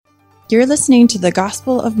You're listening to the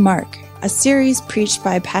Gospel of Mark, a series preached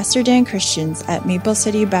by Pastor Dan Christians at Maple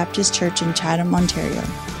City Baptist Church in Chatham, Ontario.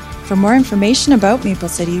 For more information about Maple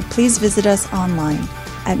City, please visit us online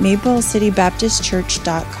at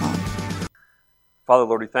maplecitybaptistchurch.com. Father,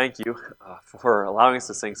 Lord, we thank you for allowing us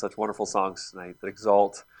to sing such wonderful songs tonight that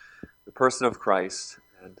exalt the person of Christ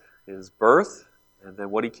and his birth and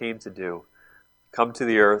then what he came to do, come to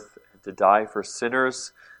the earth and to die for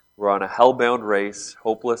sinners. We're on a hell-bound race,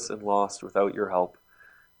 hopeless and lost without your help.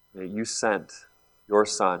 You sent your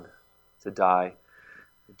Son to die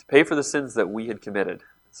and to pay for the sins that we had committed.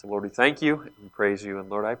 So, Lord, we thank you and we praise you.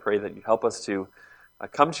 And, Lord, I pray that you help us to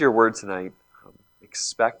come to your word tonight,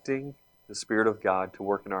 expecting the Spirit of God to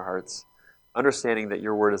work in our hearts, understanding that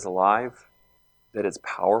your word is alive, that it's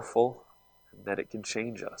powerful, and that it can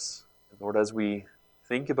change us. And, Lord, as we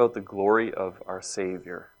think about the glory of our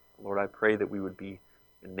Savior, Lord, I pray that we would be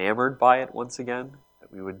enamored by it once again,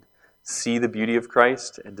 that we would see the beauty of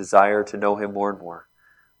Christ and desire to know him more and more.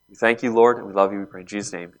 We thank you, Lord, and we love you. We pray in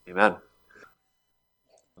Jesus' name. Amen.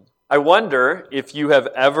 I wonder if you have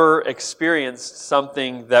ever experienced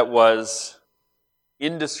something that was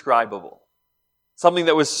indescribable, something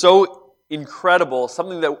that was so incredible,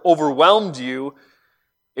 something that overwhelmed you.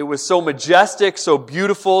 It was so majestic, so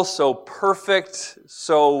beautiful, so perfect,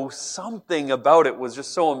 so something about it was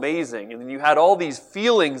just so amazing. And then you had all these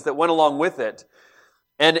feelings that went along with it.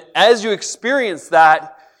 And as you experienced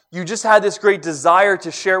that, you just had this great desire to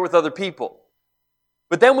share it with other people.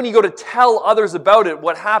 But then when you go to tell others about it,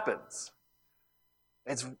 what happens?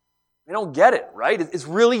 They don't get it, right? It's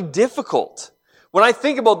really difficult. When I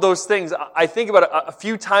think about those things, I think about a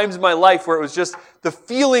few times in my life where it was just, the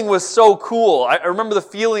feeling was so cool. I remember the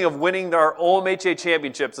feeling of winning our OMHA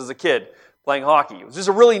championships as a kid, playing hockey. It was just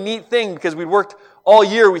a really neat thing because we'd worked all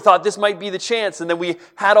year. We thought this might be the chance. And then we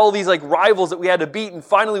had all these rivals that we had to beat. And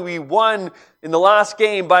finally we won in the last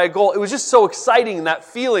game by a goal. It was just so exciting. And that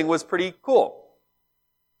feeling was pretty cool.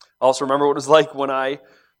 I also remember what it was like when I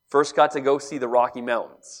first got to go see the Rocky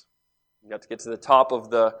Mountains. You got to get to the top of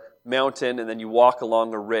the mountain, and then you walk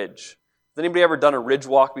along a ridge. Has anybody ever done a ridge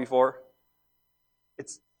walk before?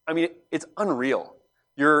 It's unreal.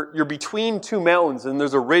 You're between two mountains, and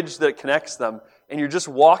there's a ridge that connects them, and you're just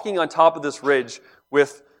walking on top of this ridge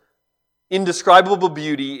with indescribable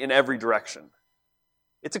beauty in every direction.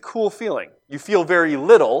 It's a cool feeling. You feel very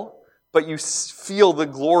little, but you feel the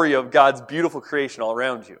glory of God's beautiful creation all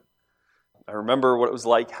around you. I remember what it was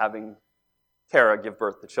like having Tara give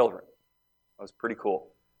birth to children. That was pretty cool.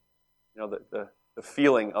 You know, the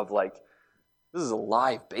feeling of this is a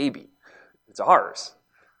live baby. It's ours.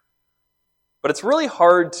 But it's really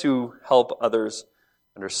hard to help others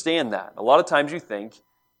understand that. A lot of times you think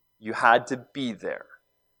you had to be there.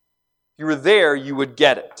 If you were there, you would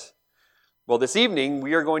get it. Well, this evening,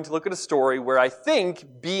 we are going to look at a story where I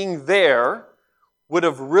think being there would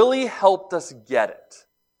have really helped us get it.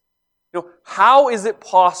 How is it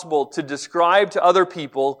possible to describe to other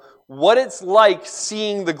people what it's like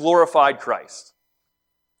seeing the glorified Christ?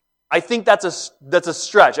 I think that's a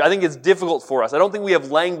stretch. I think it's difficult for us. I don't think we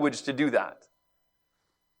have language to do that.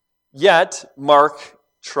 Yet, Mark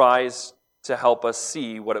tries to help us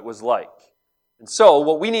see what it was like. And so,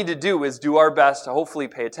 what we need to do is do our best to hopefully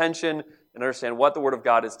pay attention and understand what the Word of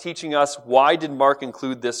God is teaching us. Why did Mark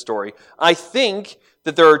include this story? I think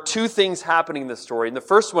that there are two things happening in this story. And the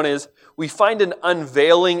first one is, we find an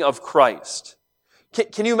unveiling of Christ.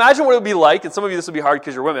 Can you imagine what it would be like, and some of you this would be hard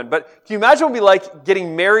because you're women, but can you imagine what it would be like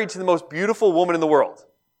getting married to the most beautiful woman in the world?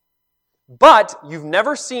 But you've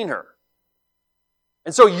never seen her.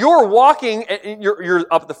 And so you're walking, and you're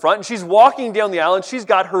up at the front, and she's walking down the aisle, and she's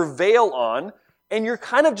got her veil on, and you're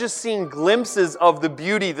kind of just seeing glimpses of the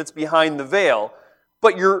beauty that's behind the veil,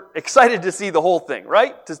 but you're excited to see the whole thing,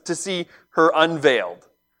 right? To see her unveiled.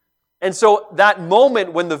 And so that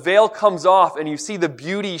moment when the veil comes off and you see the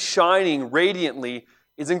beauty shining radiantly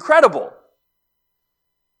is incredible.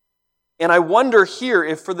 And I wonder here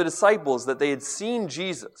if for the disciples that they had seen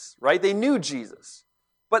Jesus, right? They knew Jesus,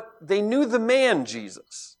 but they knew the man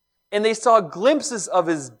Jesus. And they saw glimpses of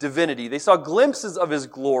his divinity. They saw glimpses of his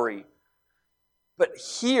glory. But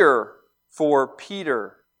here, for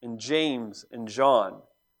Peter and James and John,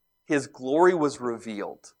 his glory was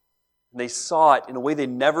revealed. And they saw it in a way they'd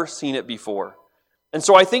never seen it before. And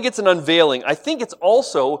so I think it's an unveiling. I think it's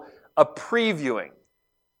also a previewing.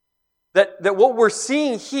 That what we're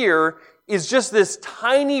seeing here is just this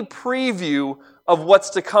tiny preview of what's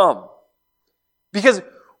to come. Because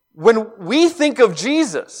when we think of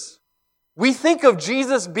Jesus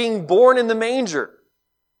being born in the manger.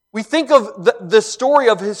 We think of the story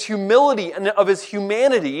of his humility and of his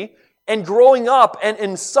humanity, and growing up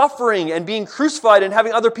and suffering and being crucified and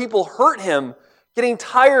having other people hurt him, getting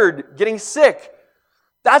tired, getting sick.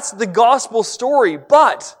 That's the gospel story.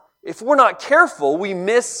 But if we're not careful, we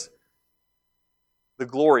miss the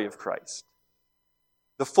glory of Christ,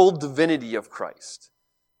 the full divinity of Christ.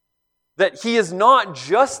 That he is not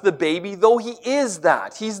just the baby, though he is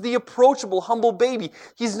that. He's the approachable, humble baby.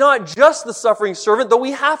 He's not just the suffering servant, though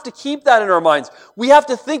we have to keep that in our minds. We have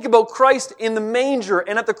to think about Christ in the manger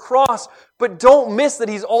and at the cross, but don't miss that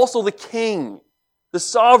he's also the king, the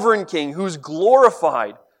sovereign king who's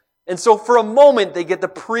glorified. And so for a moment, they get the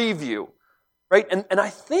preview, right? And I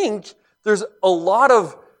think there's a lot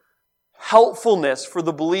of helpfulness for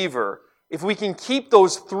the believer if we can keep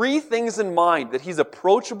those three things in mind, that he's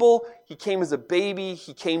approachable, he came as a baby,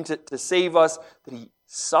 he came to save us, that he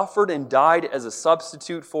suffered and died as a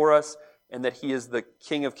substitute for us, and that he is the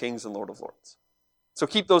King of Kings and Lord of Lords. So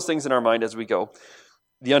keep those things in our mind as we go.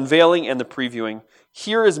 The unveiling and the previewing.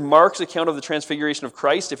 Here is Mark's account of the transfiguration of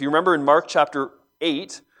Christ. If you remember in Mark chapter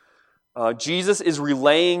 8, Jesus is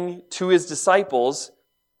relaying to his disciples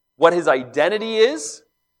what his identity is.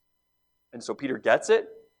 And so Peter gets it.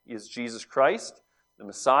 He is Jesus Christ, the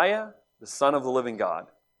Messiah, the Son of the living God.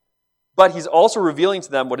 But he's also revealing to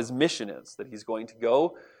them what his mission is, that he's going to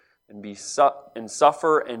go and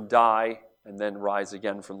suffer and die and then rise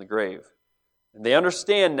again from the grave. And they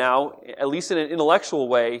understand now, at least in an intellectual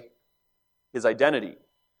way, his identity.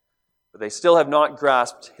 But they still have not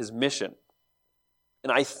grasped his mission.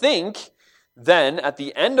 And I think then, at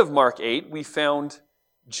the end of Mark 8, we found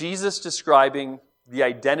Jesus describing the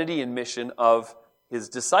identity and mission of his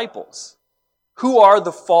disciples. Who are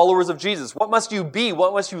the followers of Jesus? What must you be?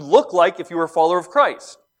 What must you look like if you are a follower of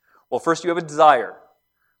Christ? Well, first you have a desire.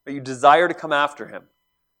 You desire to come after him.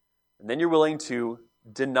 And then you're willing to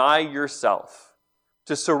deny yourself,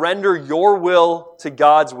 to surrender your will to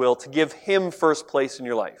God's will, to give him first place in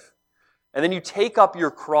your life. And then you take up your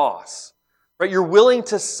cross. Right? You're willing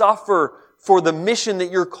to suffer for the mission that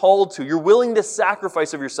you're called to. You're willing to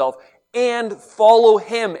sacrifice of yourself and follow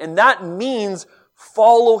him. And that means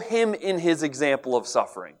follow him in his example of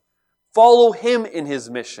suffering. Follow him in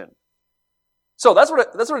his mission. So that's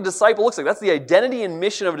what a disciple looks like. That's the identity and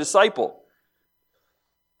mission of a disciple.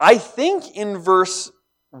 I think in verse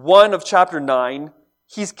 1 of chapter 9,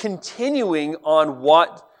 he's continuing on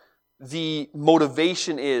what the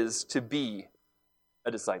motivation is to be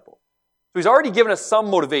a disciple. So he's already given us some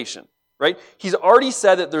motivation, right? He's already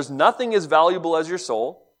said that there's nothing as valuable as your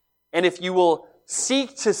soul, and if you will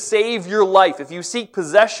seek to save your life, if you seek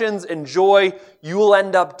possessions and joy, you will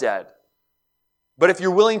end up dead. But if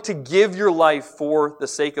you're willing to give your life for the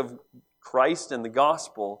sake of Christ and the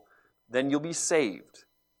gospel, then you'll be saved.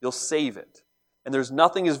 You'll save it. And there's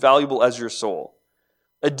nothing as valuable as your soul.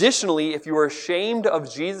 Additionally, if you are ashamed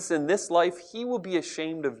of Jesus in this life, he will be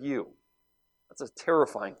ashamed of you. That's a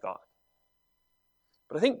terrifying thought.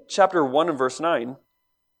 But I think chapter 1 and verse 9,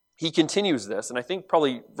 he continues this, and I think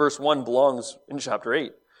probably verse 1 belongs in chapter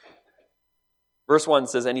 8. Verse 1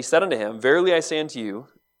 says, "And he said unto him, Verily I say unto you,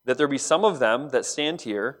 that there be some of them that stand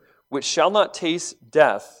here, which shall not taste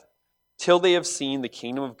death, till they have seen the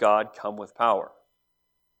kingdom of God come with power."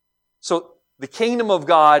 So the kingdom of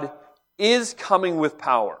God is coming with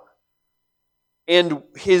power. And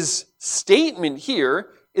his statement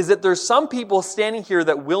here is that there's some people standing here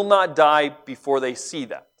that will not die before they see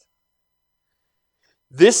that.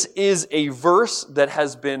 This is a verse that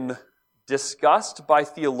has been discussed by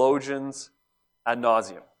theologians ad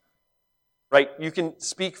nauseum. Right? You can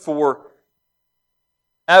speak for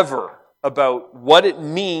ever about what it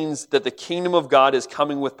means that the kingdom of God is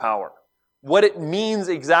coming with power. What it means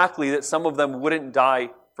exactly that some of them wouldn't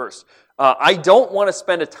die first. I don't want to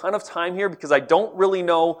spend a ton of time here because I don't really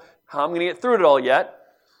know how I'm going to get through it all yet.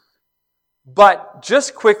 But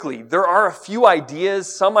just quickly, there are a few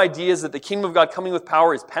ideas, some ideas that the kingdom of God coming with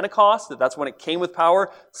power is Pentecost, that that's when it came with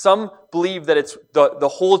power. Some believe that it's the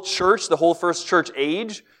whole church, the whole first church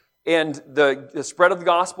age, and the spread of the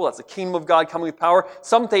gospel, that's the kingdom of God coming with power.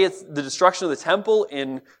 Some say it's the destruction of the temple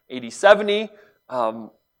in AD 70.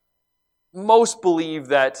 Most believe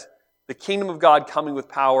that the kingdom of God coming with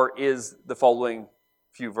power is the following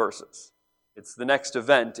few verses. It's the next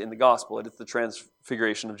event in the gospel. It's the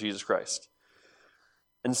transfiguration of Jesus Christ.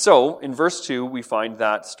 And so, in verse 2, we find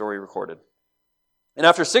that story recorded. And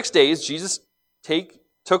after 6 days, Jesus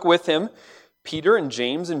took with him Peter and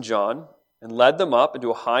James and John and led them up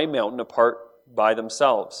into a high mountain apart by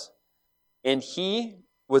themselves. And he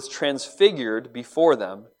was transfigured before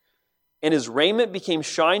them, and his raiment became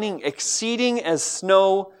shining, exceeding as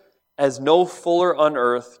snow, as no fuller on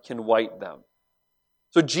earth can white them.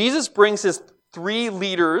 So Jesus brings his 3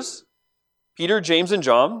 leaders Peter, James, and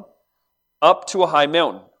John up to a high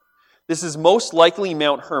mountain. This is most likely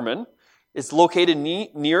Mount Hermon. It's located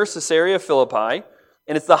near Caesarea Philippi,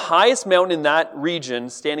 and it's the highest mountain in that region,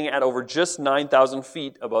 standing at over just 9,000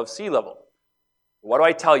 feet above sea level. Why do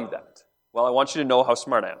I tell you that? Well, I want you to know how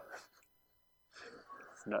smart I am.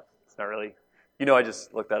 It's not really. I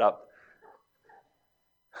just looked that up.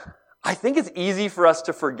 I think it's easy for us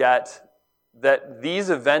to forget that these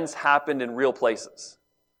events happened in real places.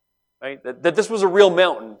 Right? That this was a real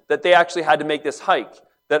mountain, that they actually had to make this hike,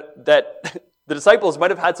 that the disciples might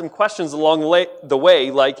have had some questions along the way,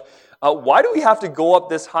 like, why do we have to go up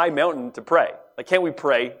this high mountain to pray? Like, can't we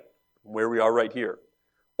pray where we are right here?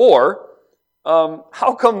 Or,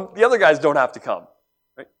 how come the other guys don't have to come?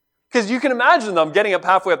 Right? Because you can imagine them getting up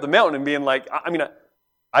halfway up the mountain and being like,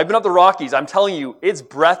 I've been up the Rockies, I'm telling you, it's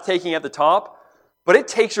breathtaking at the top, but it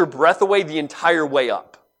takes your breath away the entire way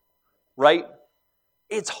up. Right?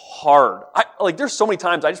 It's hard. There's so many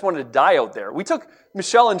times I just wanted to die out there. We took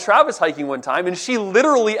Michelle and Travis hiking one time, and she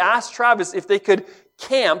literally asked Travis if they could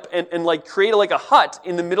camp and create a hut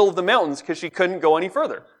in the middle of the mountains because she couldn't go any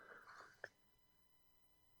further.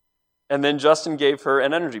 And then Justin gave her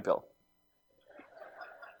an energy pill.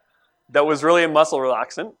 That was really a muscle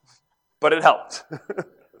relaxant, but it helped.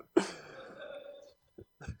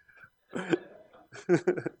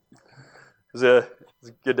 It was a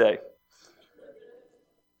good day.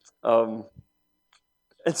 And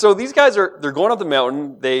so these guys they're going up the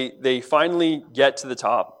mountain. They finally get to the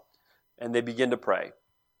top, and they begin to pray.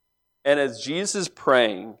 And as Jesus is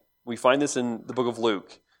praying, we find this in the book of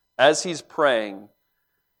Luke. As he's praying,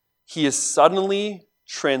 he is suddenly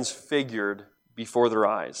transfigured before their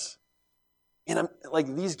eyes. And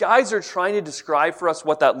these guys are trying to describe for us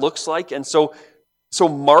what that looks like. And so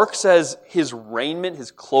Mark says his raiment,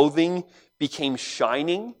 his clothing became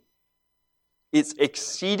shining. It's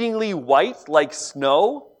exceedingly white, like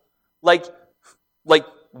snow, like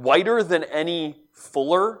whiter than any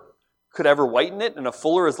fuller could ever whiten it. And a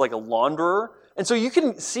fuller is like a launderer. And so you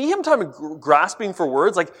can see him kind of grasping for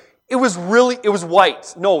words. It was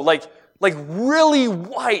white. No, like really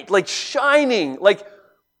white, like shining, like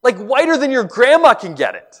whiter than your grandma can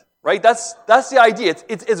get it. Right? That's the idea.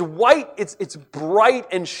 It's white, it's bright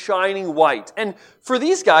and shining white. And for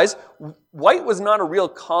these guys, white was not a real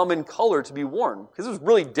common color to be worn because it was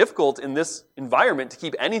really difficult in this environment to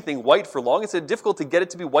keep anything white for long. It's difficult to get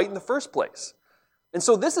it to be white in the first place. And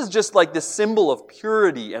so this is just like this symbol of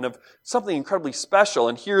purity and of something incredibly special.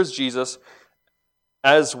 And here's Jesus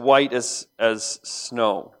as white as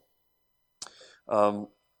snow.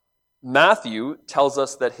 Matthew tells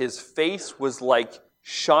us that his face was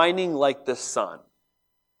shining like the sun.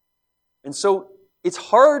 And so it's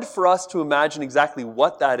hard for us to imagine exactly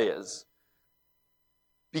what that is,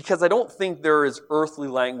 because I don't think there is earthly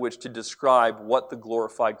language to describe what the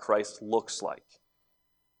glorified Christ looks like.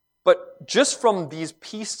 But just from these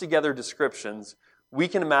pieced together descriptions, we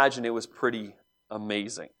can imagine it was pretty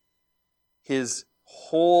amazing. His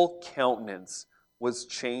whole countenance was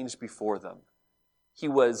changed before them. He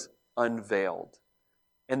was unveiled.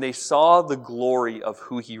 And they saw the glory of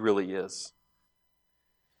who he really is.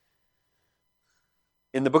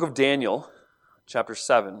 In the book of Daniel, chapter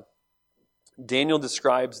 7, Daniel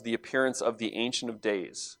describes the appearance of the Ancient of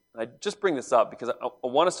Days. I just bring this up because I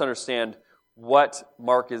want us to understand what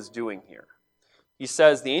Mark is doing here. He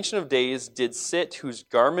says, the Ancient of Days did sit, whose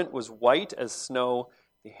garment was white as snow,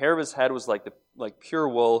 the hair of his head was like pure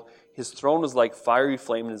wool, his throne was like fiery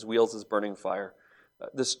flame, and his wheels as burning fire.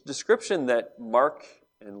 This description that Mark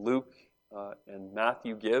and Luke and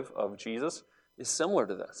Matthew give of Jesus is similar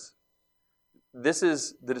to this. This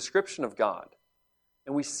is the description of God.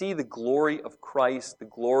 And we see the glory of Christ, the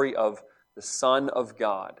glory of the Son of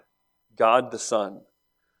God, God the Son,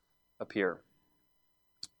 appear.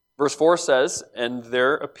 Verse 4 says, and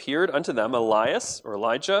there appeared unto them Elias, or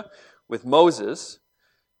Elijah, with Moses,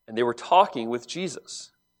 and they were talking with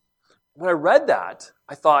Jesus. When I read that,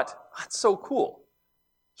 I thought, that's so cool.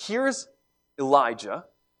 Here's Elijah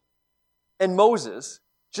and Moses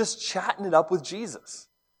just chatting it up with Jesus.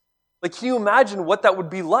 Can you imagine what that would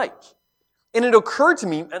be like? And it occurred to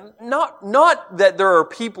me, and not that there are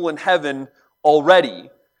people in heaven already,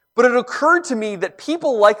 but it occurred to me that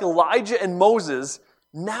people like Elijah and Moses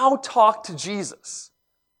now talk to Jesus.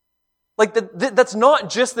 That's not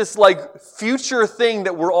just this future thing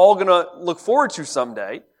that we're all going to look forward to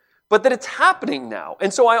someday, but that it's happening now.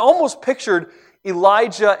 And so I almost pictured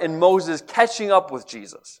Elijah and Moses catching up with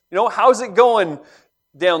Jesus. How's it going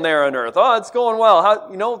down there on earth? Oh, it's going well.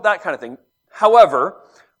 That kind of thing. However,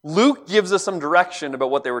 Luke gives us some direction about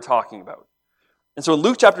what they were talking about. And so in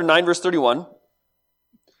Luke chapter 9, verse 31,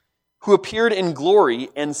 who appeared in glory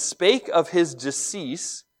and spake of his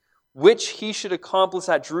decease, which he should accomplish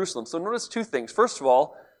at Jerusalem. So notice two things. First of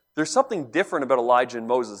all, there's something different about Elijah and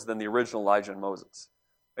Moses than the original Elijah and Moses.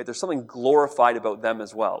 Right? There's something glorified about them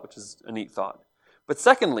as well, which is a neat thought. But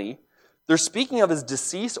secondly, they're speaking of his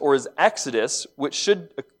decease or his exodus, what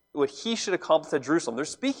he should accomplish at Jerusalem. They're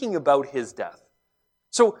speaking about his death.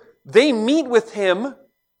 So they meet with him,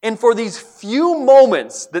 and for these few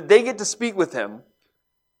moments that they get to speak with him,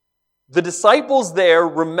 the disciples there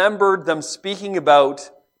remembered them speaking about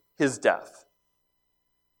his death.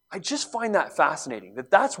 I just find that fascinating,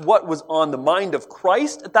 that that's what was on the mind of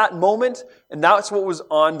Christ at that moment, and that's what was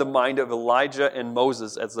on the mind of Elijah and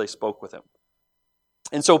Moses as they spoke with him.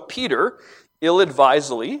 And so Peter,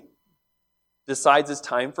 ill-advisedly, decides it's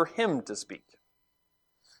time for him to speak.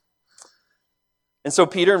 And so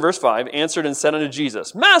Peter, in verse 5, answered and said unto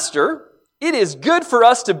Jesus, Master, it is good for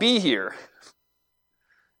us to be here.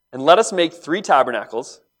 And let us make 3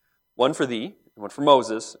 tabernacles, one for thee, and one for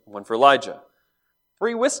Moses, and one for Elijah. For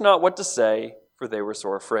he wist not what to say, for they were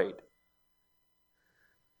sore afraid.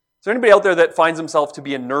 Is there anybody out there that finds himself to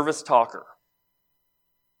be a nervous talker?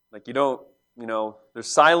 Like there's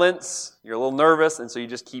silence, you're a little nervous, and so you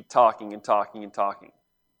just keep talking and talking and talking.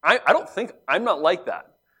 I'm not like that.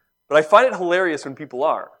 But I find it hilarious when people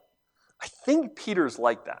are. I think Peter's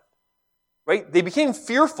like that. Right? They became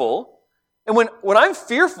fearful. And when I'm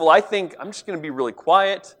fearful, I think I'm just going to be really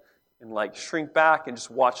quiet and shrink back and just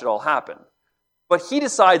watch it all happen. But he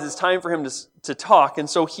decides it's time for him to talk. And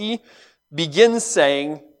so he begins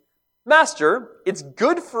saying, Master, it's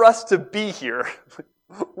good for us to be here.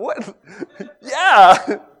 What?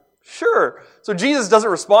 Yeah, sure. So Jesus doesn't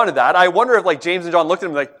respond to that. I wonder if James and John looked at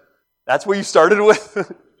him that's what you started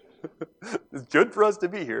with? It's good for us to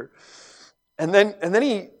be here. And then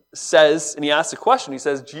he says, and he asks a question. He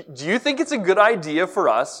says, do you think it's a good idea for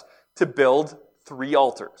us to build 3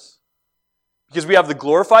 altars? Because we have the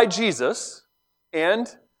glorified Jesus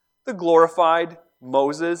and the glorified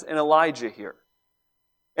Moses and Elijah here.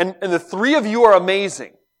 And the 3 of you are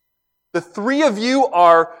amazing. The 3 of you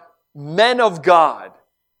are men of God.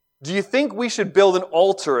 Do you think we should build an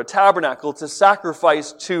altar, a tabernacle, to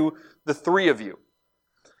sacrifice to the 3 of you?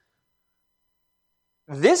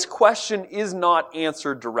 This question is not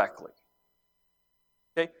answered directly.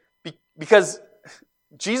 Okay? Because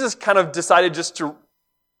Jesus kind of decided just to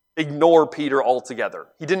ignore Peter altogether.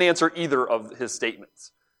 He didn't answer either of his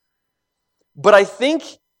statements. But I think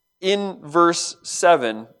in verse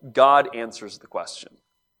 7, God answers the question.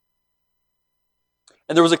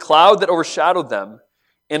 And there was a cloud that overshadowed them,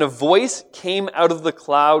 and a voice came out of the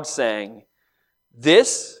cloud saying,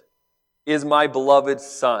 This is my beloved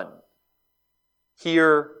Son.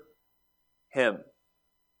 Hear him.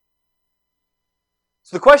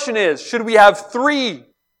 So the question is, should we have 3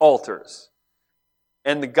 altars?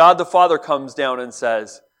 And the God the Father comes down and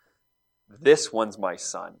says, this one's my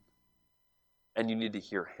Son, and you need to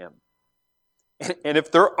hear him. And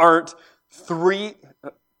if there aren't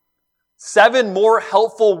 7 more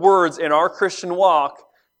helpful words in our Christian walk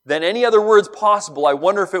than any other words possible, I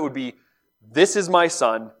wonder if it would be, this is my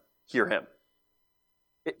Son, hear him.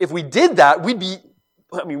 If we did that, we'd be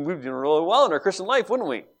doing really well in our Christian life, wouldn't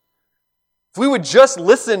we? If we would just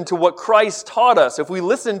listen to what Christ taught us, if we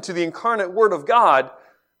listened to the incarnate Word of God,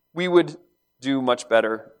 we would do much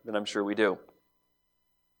better than I'm sure we do.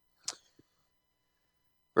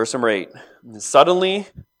 Verse number 8. Suddenly,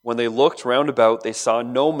 when they looked round about, they saw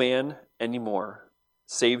no man anymore,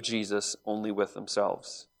 save Jesus, only with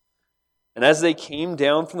themselves. And as they came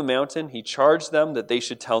down from the mountain, he charged them that they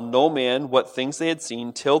should tell no man what things they had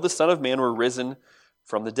seen till the Son of Man were risen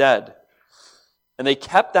from the dead. And they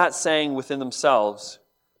kept that saying within themselves,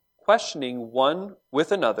 questioning one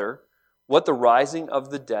with another what the rising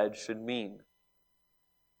of the dead should mean.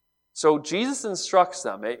 So Jesus instructs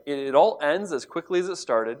them. It all ends as quickly as it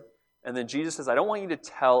started. And then Jesus says, I don't want you to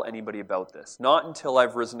tell anybody about this, not until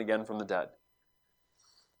I've risen again from the dead.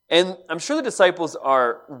 And I'm sure the disciples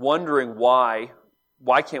are wondering why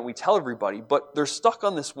can't we tell everybody? But they're stuck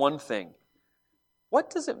on this one thing. What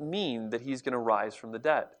does it mean that he's going to rise from the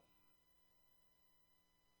dead?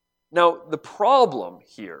 Now, the problem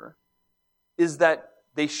here is that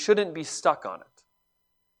they shouldn't be stuck on it.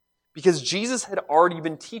 Because Jesus had already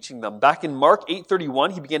been teaching them. Back in Mark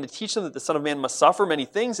 8:31, he began to teach them that the Son of Man must suffer many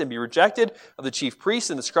things and be rejected of the chief priests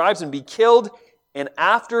and the scribes and be killed, and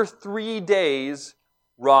after 3 days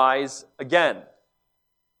rise again.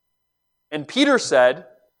 And Peter said,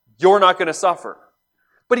 you're not going to suffer.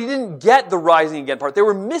 But he didn't get the rising again part. They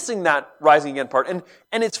were missing that rising again part.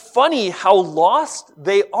 And it's funny how lost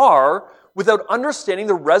they are without understanding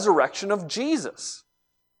the resurrection of Jesus.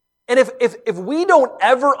 And if we don't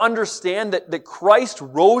ever understand that Christ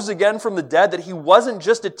rose again from the dead, that he wasn't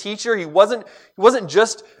just a teacher, he wasn't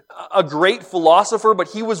just a great philosopher, but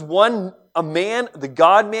he was a man, the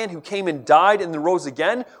God-man who came and died and then rose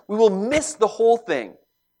again, we will miss the whole thing.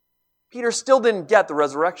 Peter still didn't get the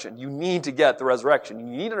resurrection. You need to get the resurrection. You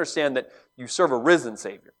need to understand that you serve a risen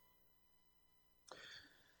Savior.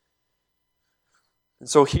 And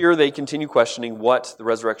so here they continue questioning what the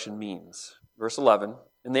resurrection means. Verse 11,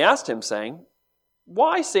 and they asked him, saying,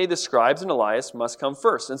 why say the scribes and Elias must come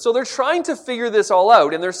first? And so they're trying to figure this all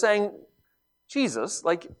out, and they're saying, Jesus,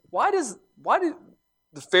 why did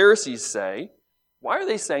the Pharisees say, why are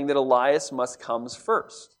they saying that Elias must come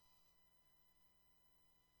first?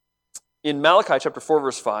 In Malachi chapter 4,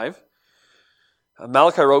 verse 5,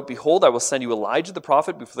 Malachi wrote, behold, I will send you Elijah the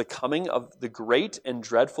prophet before the coming of the great and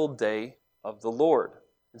dreadful day of the Lord.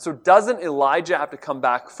 And so doesn't Elijah have to come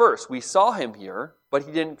back first? We saw him here, but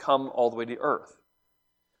he didn't come all the way to earth.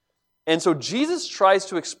 And so Jesus tries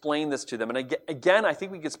to explain this to them. And again, I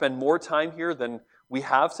think we could spend more time here than we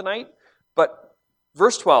have tonight. But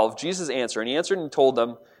verse 12, Jesus answered, and he answered and told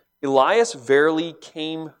them, Elias verily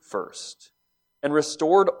came first and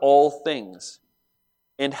restored all things.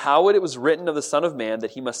 And how it was written of the Son of Man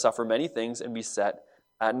that he must suffer many things and be set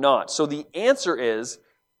at naught. So the answer is,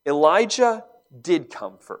 Elijah did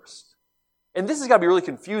come first. And this has got to be really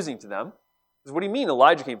confusing to them. Because what do you mean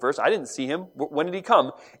Elijah came first? I didn't see him. When did he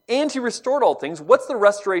come? And he restored all things. What's the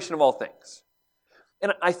restoration of all things?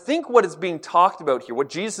 And I think what is being talked about here, what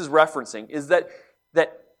Jesus is referencing, is that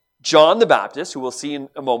John the Baptist, who we'll see in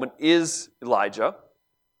a moment, is Elijah.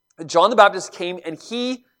 John the Baptist came and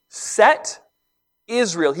he set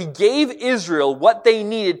Israel. He gave Israel what they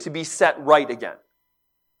needed to be set right again.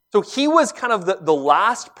 So he was kind of the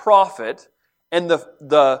last prophet and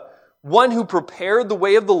the one who prepared the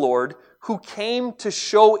way of the Lord, who came to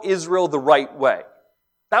show Israel the right way.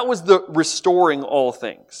 That was the restoring all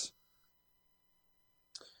things.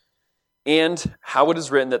 And how it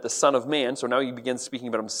is written that the Son of Man, so now he begins speaking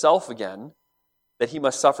about himself again, that he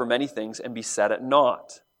must suffer many things and be set at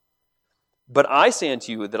naught. But I say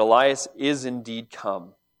unto you that Elias is indeed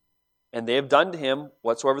come, and they have done to him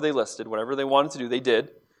whatsoever they listed, whatever they wanted to do, they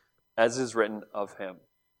did, as is written of him.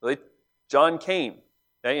 John came.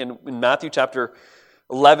 Okay? And in Matthew chapter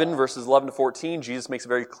 11, verses 11 to 14, Jesus makes it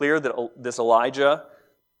very clear that this Elijah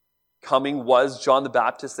coming was John the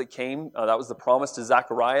Baptist that came. That was the promise to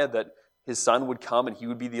Zechariah that his son would come and he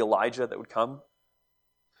would be the Elijah that would come.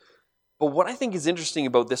 But what I think is interesting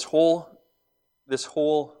about this whole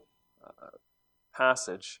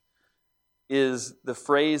passage is the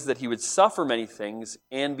phrase that he would suffer many things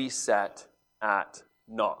and be set at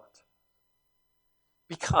naught.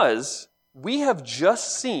 Because we have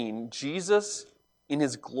just seen Jesus in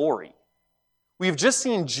his glory. We've just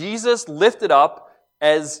seen Jesus lifted up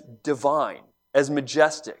as divine, as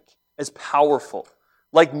majestic, as powerful,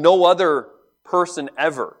 like no other person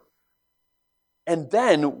ever. And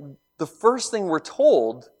then the first thing we're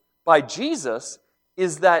told by Jesus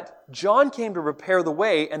is that John came to prepare the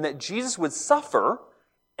way and that Jesus would suffer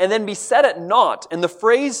and then be set at naught. And the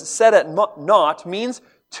phrase set at naught means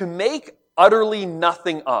to make utterly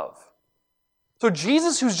nothing of. So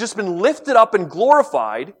Jesus, who's just been lifted up and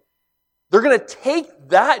glorified, they're going to take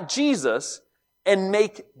that Jesus and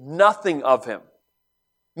make nothing of him.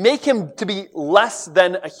 Make him to be less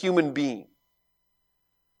than a human being.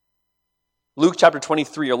 Luke chapter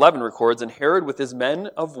 23:11 records, and Herod with his men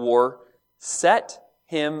of war set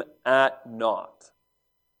him at naught,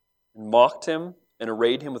 and mocked him, and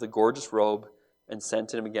arrayed him with a gorgeous robe, and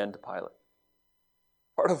sent him again to Pilate.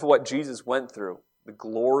 Part of what Jesus went through, the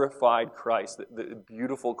glorified Christ, the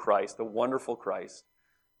beautiful Christ, the wonderful Christ,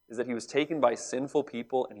 is that he was taken by sinful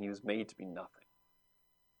people and he was made to be nothing.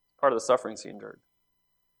 Part of the sufferings he endured.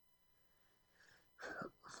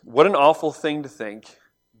 What an awful thing to think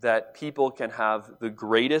that people can have the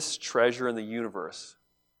greatest treasure in the universe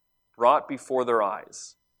brought before their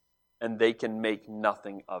eyes and they can make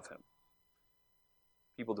nothing of him.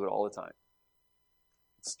 People do it all the time.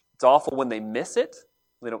 It's awful when they miss it,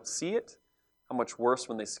 when they don't see it. How much worse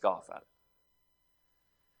when they scoff at it.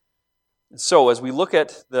 And so, as we look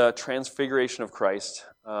at the transfiguration of Christ,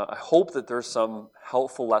 I hope that there's some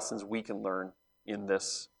helpful lessons we can learn in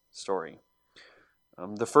this story.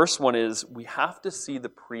 The first one is we have to see the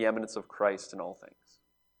preeminence of Christ in all things.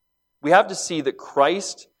 We have to see that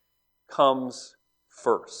Christ comes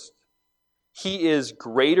first. He is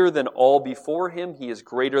greater than all before him. He is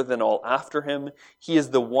greater than all after him. He is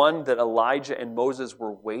the one that Elijah and Moses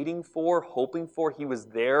were waiting for, hoping for. He was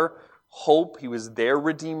their hope. He was their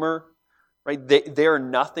Redeemer. Right? They are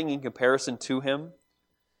nothing in comparison to him.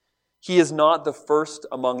 He is not the first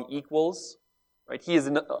among equals, right? He is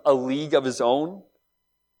in a league of his own.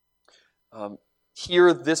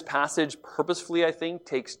 Here, this passage purposefully, I think,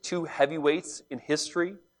 takes two heavyweights in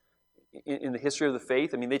history, in the history of the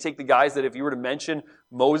faith. I mean, they take the guys that if you were to mention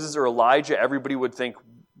Moses or Elijah, everybody would think,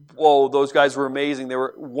 whoa, those guys were amazing. They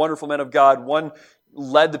were wonderful men of God. One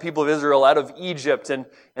led the people of Israel out of Egypt, and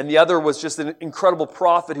the other was just an incredible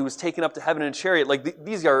prophet who was taken up to heaven in a chariot. Like,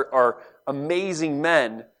 these are amazing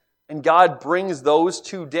men, and God brings those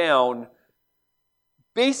two down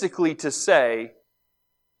basically to say,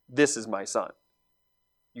 this is my son.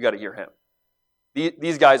 You got to hear him.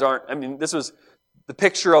 These guys aren't, I mean, this was the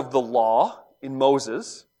picture of the law in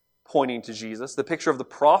Moses pointing to Jesus, the picture of the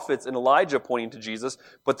prophets in Elijah pointing to Jesus,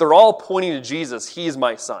 but they're all pointing to Jesus. He is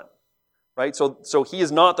my son, right? So he is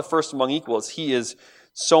not the first among equals. He is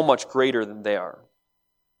so much greater than they are.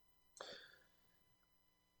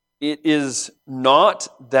 It is not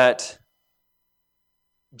that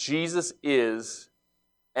Jesus is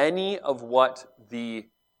any of what the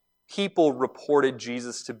people reported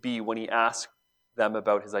Jesus to be when he asked them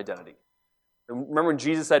about his identity. Remember when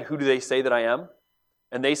Jesus said, "Who do they say that I am?"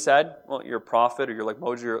 And they said, "Well, you're a prophet, or you're like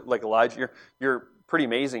Moses, you're like Elijah. You're pretty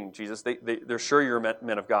amazing, Jesus. They're sure you're a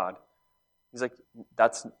man of God." He's like,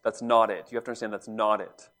 that's not it. You have to understand that's not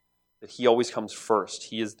it. That he always comes first.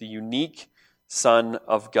 He is the unique Son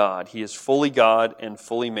of God. He is fully God and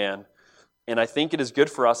fully man. And I think it is good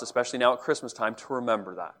for us, especially now at Christmas time, to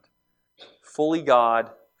remember that. Fully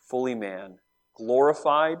God, fully man,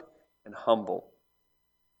 glorified and humble.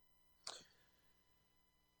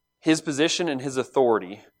 His position and his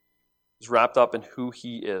authority is wrapped up in who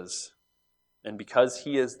he is. And because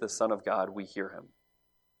he is the Son of God, we hear him.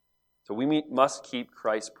 So we must keep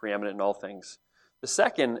Christ preeminent in all things. The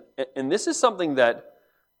second, and this is something that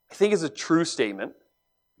I think is a true statement.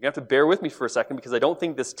 You have to bear with me for a second because I don't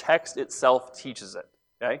think this text itself teaches it.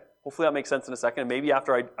 Okay? Hopefully that makes sense in a second. Maybe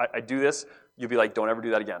after I do this, you'll be like, don't ever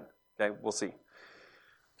do that again. Okay? We'll see.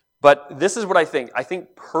 But this is what I think. I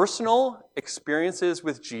think personal experiences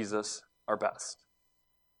with Jesus are best.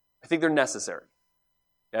 I think they're necessary.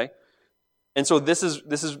 Okay? And so this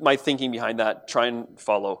is my thinking behind that. Try and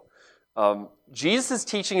follow. Jesus is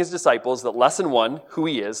teaching his disciples that lesson 1, who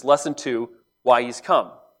he is, lesson 2, why he's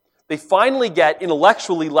come. They finally get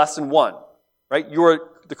intellectually lesson 1, right?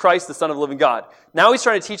 You're the Christ, the Son of the living God. Now he's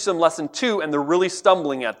trying to teach them lesson 2, and they're really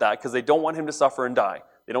stumbling at that because they don't want him to suffer and die.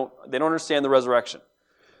 They don't understand the resurrection.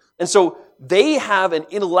 And so they have an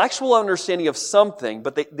intellectual understanding of something,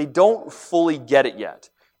 but they don't fully get it yet.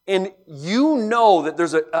 And you know that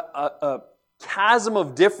there's a chasm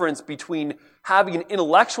of difference between having an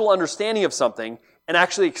intellectual understanding of something and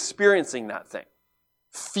actually experiencing that thing,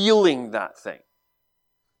 feeling that thing.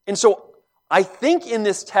 And so I think in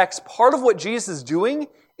this text, part of what Jesus is doing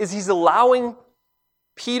is he's allowing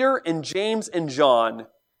Peter and James and John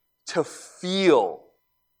to feel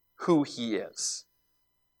who he is.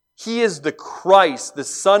 He is the Christ, the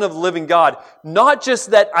Son of the living God. Not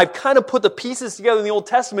just that I've kind of put the pieces together in the Old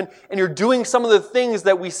Testament and you're doing some of the things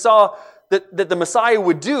that we saw that the Messiah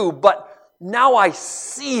would do, but now I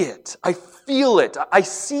see it. I feel it. I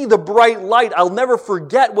see the bright light. I'll never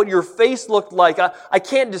forget what your face looked like. I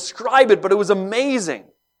can't describe it, but it was amazing.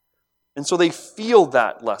 And so they feel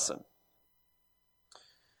that lesson.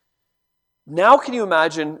 Now can you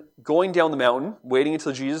imagine going down the mountain, waiting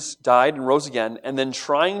until Jesus died and rose again, and then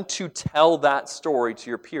trying to tell that story to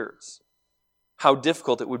your peers? How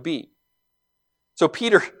difficult it would be. So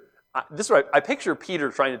Peter, this is what I picture Peter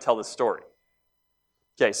trying to tell this story.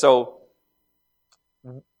 Okay, so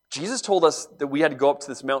Jesus told us that we had to go up to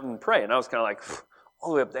this mountain and pray, and I was kind of like, all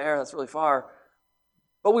the way up there, that's really far.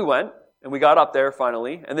 But we went, and we got up there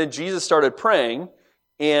finally, and then Jesus started praying,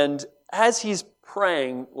 and as he's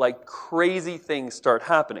praying, like crazy things start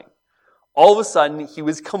happening. All of a sudden, he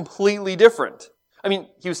was completely different. I mean,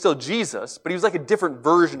 he was still Jesus, but he was like a different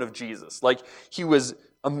version of Jesus. Like, he was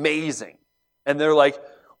amazing. And they're like,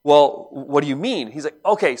 well, what do you mean? He's like,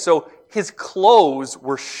 okay, so his clothes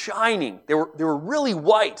were shining. They were really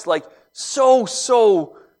white, like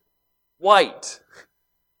so white.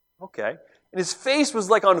 Okay. And his face was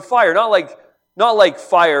like on fire, not like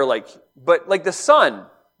fire, but like the sun.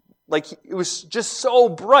 Like, it was just so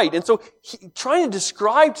bright. And so trying to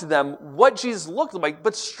describe to them what Jesus looked like,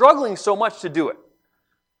 but struggling so much to do it.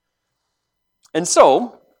 And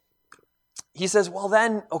so he says, well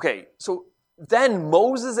then, okay, so then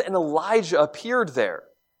Moses and Elijah appeared there.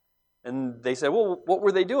 And they said, well, what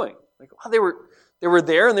were they doing? Like, well, they were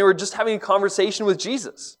there and they were just having a conversation with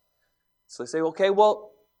Jesus. So they say, okay,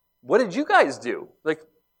 well, what did you guys do? Like,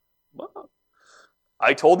 well,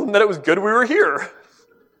 I told them that it was good we were here.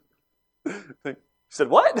 He said,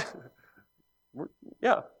 what?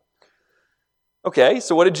 Yeah. Okay,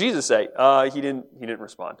 so what did Jesus say? He didn't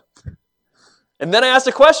respond. And then I asked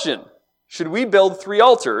a question. Should we build 3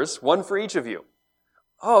 altars, one for each of you?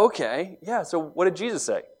 Oh, okay. Yeah, so what did Jesus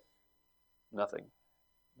say? Nothing.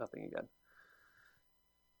 Nothing again.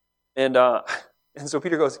 And so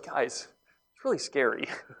Peter goes, guys, it's really scary,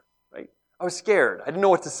 right? I was scared. I didn't know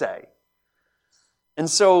what to say. And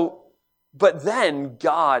so, but then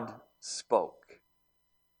God spoke.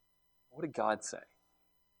 What did God say?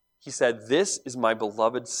 He said, this is my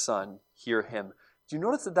beloved Son, hear him. Do you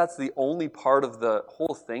notice that that's the only part of the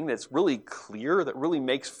whole thing that's really clear, that really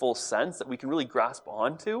makes full sense, that we can really grasp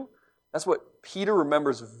onto? That's what Peter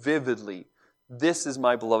remembers vividly. This is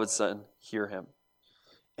my beloved Son, hear him.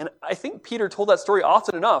 And I think Peter told that story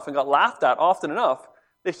often enough and got laughed at often enough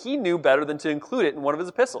that he knew better than to include it in one of his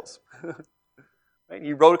epistles. Right?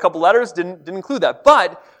 He wrote a couple letters, didn't include that.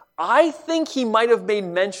 But I think he might have made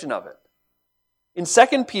mention of it. In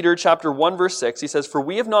 2 Peter chapter 1, verse 6, he says, for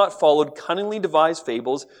we have not followed cunningly devised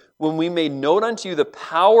fables when we made known unto you the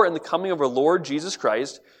power and the coming of our Lord Jesus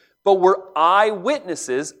Christ, but were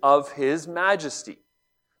eyewitnesses of his majesty.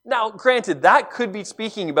 Now, granted, that could be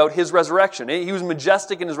speaking about his resurrection. He was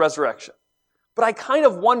majestic in his resurrection. But I kind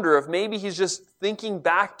of wonder if maybe he's just thinking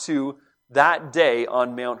back to that day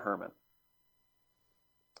on Mount Hermon.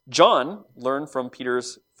 John learned from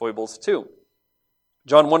Peter's foibles too.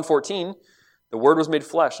 John 1:14, the Word was made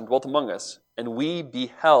flesh and dwelt among us, and we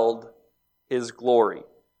beheld his glory.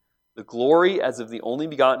 The glory as of the only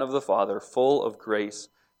begotten of the Father, full of grace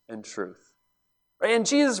and truth. Right? And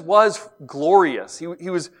Jesus was glorious. He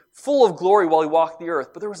was full of glory while he walked the earth.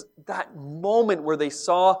 But there was that moment where they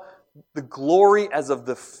saw the glory as of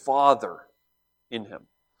the Father in him.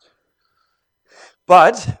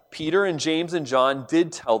 But Peter and James and John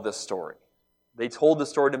did tell this story. They told the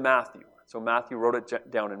story to Matthew. So Matthew wrote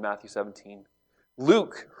it down in Matthew 17.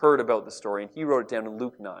 Luke heard about the story, and he wrote it down in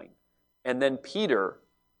Luke 9. And then Peter,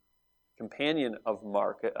 companion of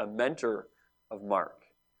Mark, a mentor of Mark,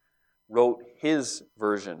 wrote his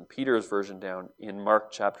version, Peter's version, down in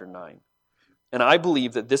Mark chapter 9. And I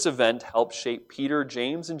believe that this event helped shape Peter,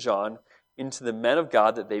 James, and John into the men of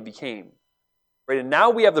God that they became. Right? And now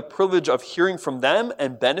we have the privilege of hearing from them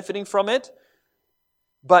and benefiting from it.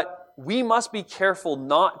 But we must be careful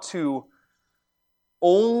not to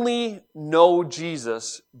only know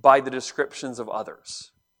Jesus by the descriptions of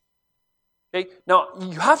others. Okay? Now,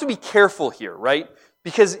 you have to be careful here, right?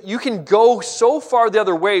 Because you can go so far the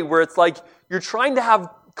other way where it's like you're trying to have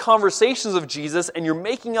conversations of Jesus and you're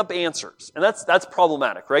making up answers. And that's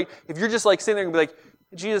problematic, right? If you're just like sitting there and be like,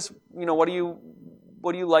 Jesus, what do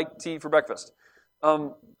you like to eat for breakfast?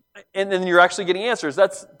 And then you're actually getting answers.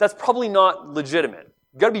 That's probably not legitimate.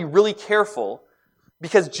 You've got to be really careful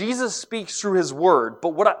because Jesus speaks through his word.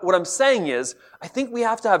 But what I'm saying is, I think we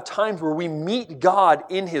have to have times where we meet God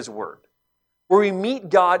in his word. Where we meet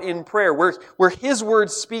God in prayer, where his word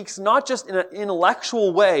speaks not just in an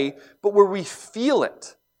intellectual way, but where we feel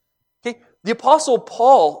it. Okay? The Apostle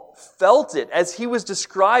Paul felt it as he was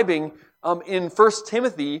describing in 1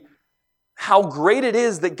 Timothy how great it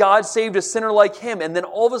is that God saved a sinner like him, and then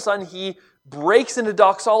all of a sudden he breaks into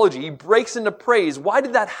doxology, he breaks into praise. Why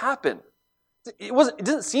did that happen? It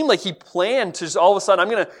didn't seem like he planned to just all of a sudden, I'm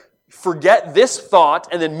going to forget this thought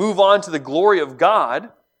and then move on to the glory of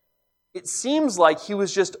God. It seems like he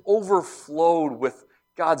was just overflowed with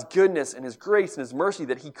God's goodness and his grace and his mercy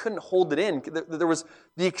that he couldn't hold it in. There was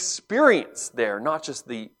the experience there, not just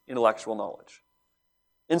the intellectual knowledge.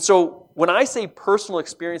 And so when I say personal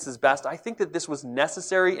experience is best, I think that this was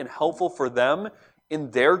necessary and helpful for them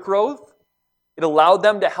in their growth. It allowed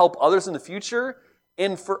them to help others in the future.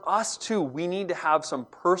 And for us too, we need to have some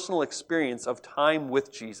personal experience of time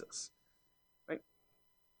with Jesus. Right?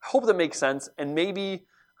 I hope that makes sense. And maybe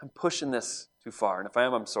I'm pushing this too far, and if I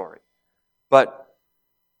am, I'm sorry. But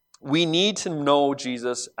we need to know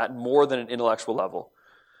Jesus at more than an intellectual level.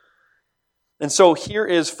 And so here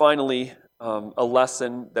is finally a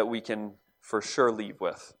lesson that we can for sure leave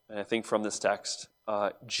with. And I think from this text,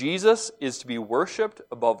 Jesus is to be worshipped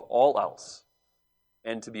above all else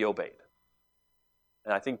and to be obeyed.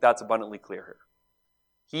 And I think that's abundantly clear here.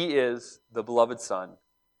 He is the beloved Son,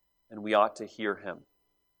 and we ought to hear him.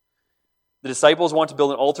 The disciples want to build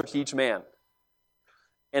an altar to each man.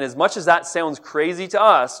 And as much as that sounds crazy to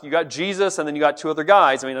us, you got Jesus and then you got 2 other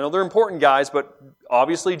guys. I know they're important guys, but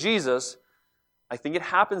obviously Jesus. I think it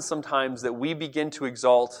happens sometimes that we begin to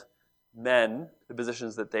exalt men, the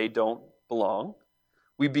positions that they don't belong.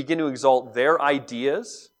 We begin to exalt their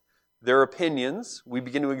ideas, their opinions. We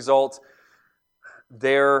begin to exalt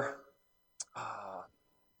their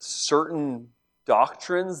certain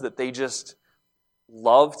doctrines that they just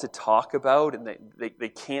love to talk about, and they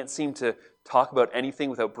can't seem to talk about anything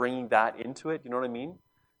without bringing that into it. You know what I mean?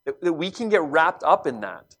 That we can get wrapped up in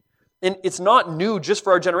that. And it's not new just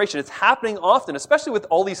for our generation. It's happening often, especially with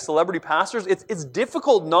all these celebrity pastors. It's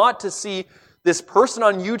difficult not to see this person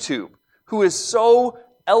on YouTube who is so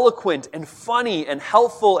eloquent and funny and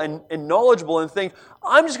helpful and knowledgeable and think,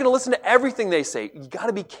 I'm just going to listen to everything they say. You got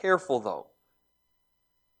to be careful, though.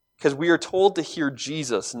 Because we are told to hear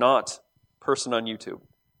Jesus, not person on YouTube.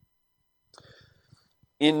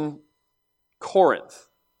 In Corinth,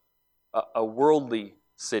 a worldly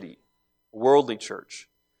city, worldly church,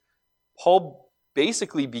 Paul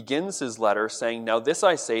basically begins his letter saying, now this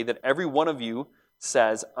I say, that every one of you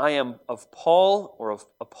says, I am of Paul, or of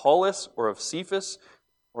Apollos, or of Cephas,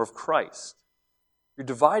 or of Christ. You're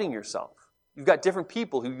dividing yourself. You've got different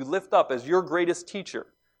people who you lift up as your greatest teacher,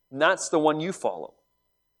 and that's the one you follow.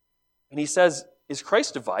 And he says, is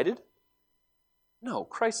Christ divided? No,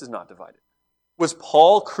 Christ is not divided. Was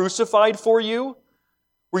Paul crucified for you?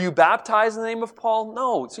 Were you baptized in the name of Paul?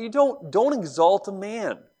 No. So you don't exalt a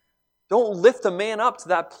man. Don't lift a man up to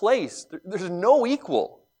that place. There's no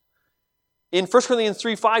equal. In 1 Corinthians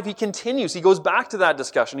 3:5, he continues. He goes back to that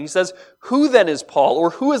discussion. He says, who then is Paul, or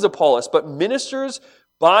who is Apollos, but ministers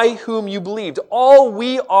by whom you believed? All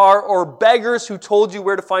we are beggars who told you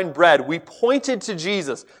where to find bread. We pointed to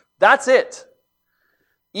Jesus. That's it.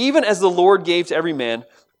 Even as the Lord gave to every man,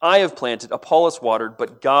 I have planted, Apollos watered,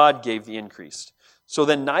 but God gave the increase. So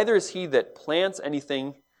then neither is he that plants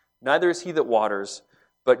anything, neither is he that waters,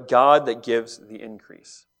 but God that gives the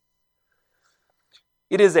increase.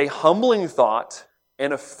 It is a humbling thought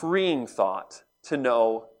and a freeing thought to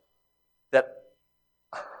know that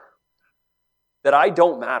I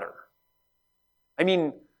don't matter. I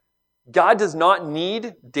mean, God does not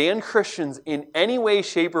need Dan Christians in any way,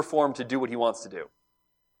 shape, or form to do what he wants to do.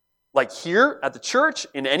 Like here at the church,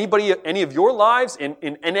 in any of your lives, in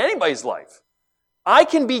anybody's life. I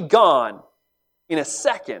can be gone in a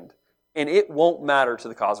second, and it won't matter to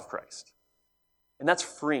the cause of Christ. And that's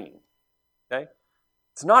freeing. Okay?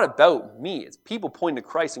 It's not about me. It's people pointing to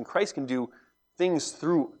Christ, and Christ can do things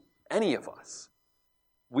through any of us.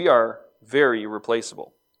 We are very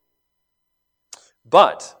replaceable.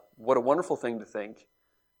 But what a wonderful thing to think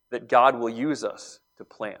that God will use us to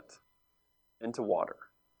plant and to water.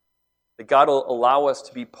 That God will allow us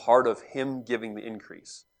to be part of Him giving the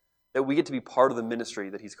increase. That we get to be part of the ministry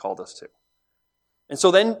that He's called us to. And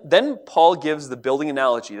so then Paul gives the building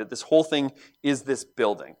analogy that this whole thing is this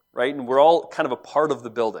building, right? And we're all kind of a part of the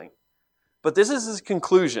building. But this is his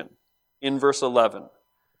conclusion in verse 11.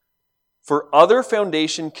 For other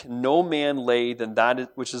foundation can no man lay than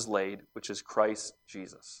that which is laid, which is Christ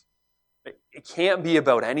Jesus. It can't be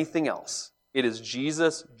about anything else. It is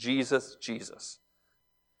Jesus, Jesus, Jesus.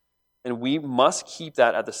 And we must keep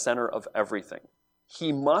that at the center of everything.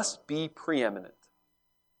 He must be preeminent.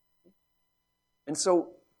 And so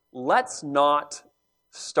let's not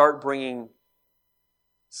start bringing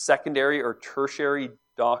secondary or tertiary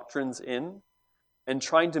doctrines in and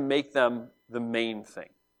trying to make them the main thing.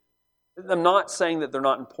 I'm not saying that they're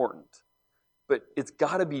not important, but it's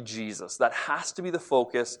got to be Jesus. That has to be the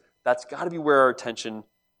focus. That's got to be where our attention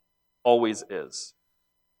always is.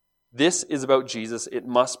 This is about Jesus. It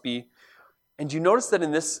must be. And you notice that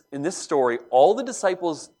in this story, all the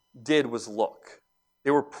disciples did was look.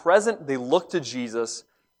 They were present, they looked to Jesus,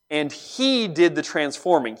 and He did the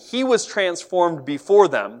transforming. He was transformed before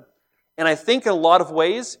them, and I think in a lot of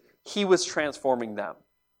ways, He was transforming them.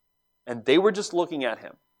 And they were just looking at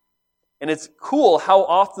Him. And it's cool how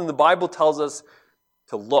often the Bible tells us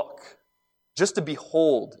to look, just to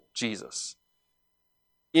behold Jesus.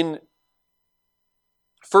 In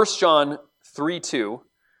 1 John 3:2,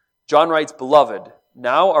 John writes, Beloved,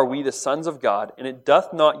 now are we the sons of God, and it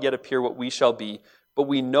doth not yet appear what we shall be, but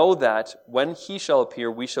we know that when He shall appear,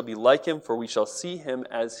 we shall be like Him, for we shall see Him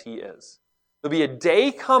as He is. There'll be a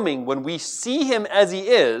day coming when we see Him as He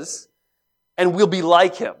is, and we'll be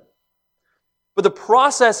like Him. But the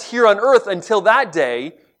process here on earth until that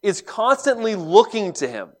day is constantly looking to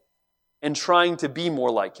Him and trying to be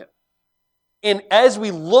more like Him. And as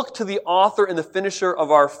we look to the author and the finisher of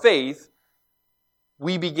our faith,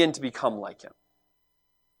 we begin to become like Him.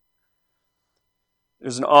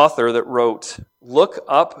 There's an author that wrote, Look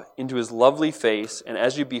up into His lovely face, and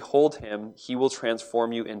as you behold Him, He will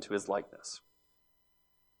transform you into His likeness.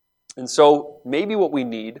 And so maybe what we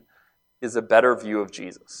need is a better view of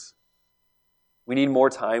Jesus. We need more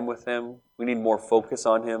time with Him. We need more focus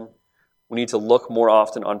on Him. We need to look more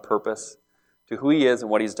often on purpose to who He is and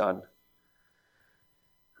what He's done.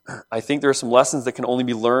 I think there are some lessons that can only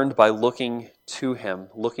be learned by looking to Him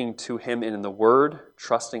in the Word,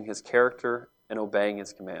 trusting His character, and obeying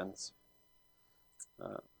His commands.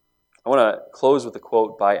 I want to close with a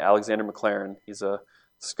quote by Alexander Maclaren. He's a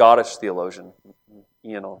Scottish theologian.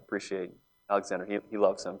 Ian will appreciate Alexander. He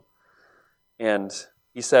loves him. And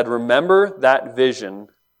he said, "Remember that vision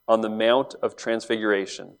on the Mount of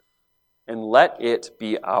Transfiguration, and let it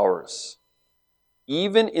be ours.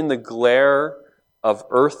 Even in the glare of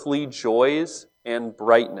earthly joys and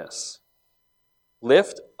brightness,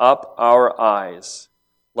 lift up our eyes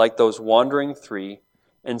like those wandering three,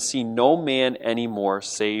 and see no man anymore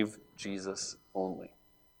save Jesus only."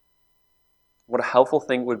 What a helpful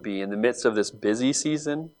thing it would be in the midst of this busy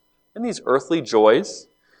season and these earthly joys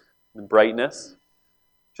and brightness,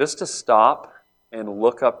 just to stop and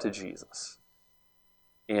look up to Jesus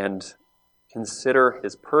and consider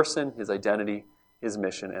His person, His identity, His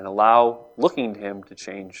mission, and allow looking to Him to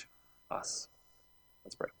change us.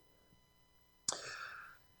 Let's pray.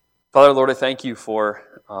 Father, Lord, I thank You for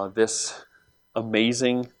this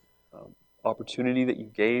amazing opportunity that You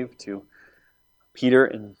gave to Peter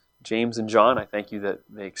and James and John. I thank You that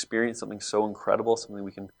they experienced something so incredible, something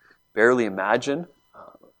we can barely imagine,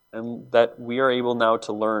 and that we are able now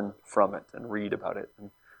to learn from it and read about it.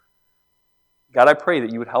 And God, I pray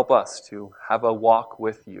that You would help us to have a walk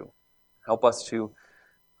with You. Help us to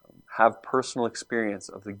have personal experience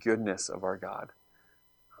of the goodness of our God.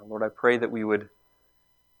 Lord, I pray that we would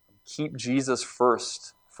keep Jesus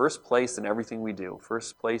first place in everything we do,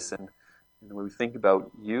 first place in the way we think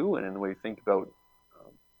about You, and in the way we think about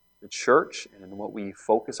the church, and in what we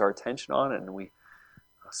focus our attention on, and we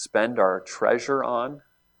spend our treasure on.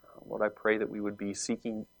 Lord, I pray that we would be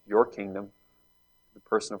seeking Your kingdom, the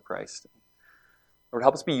person of Christ. Lord,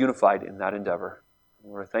 help us be unified in that endeavor.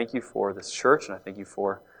 Lord, I thank You for this church, and I thank You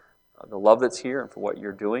for the love that's here and for what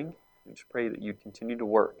You're doing. We just pray that You'd continue to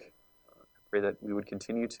work. I pray that we would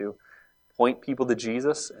continue to point people to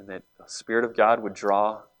Jesus, and that the Spirit of God would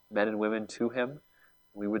draw men and women to Him.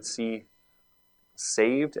 We would see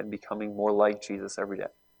saved and becoming more like Jesus every day.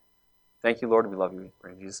 Thank You, Lord, and we love You. We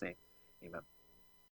pray in Jesus' name. Amen.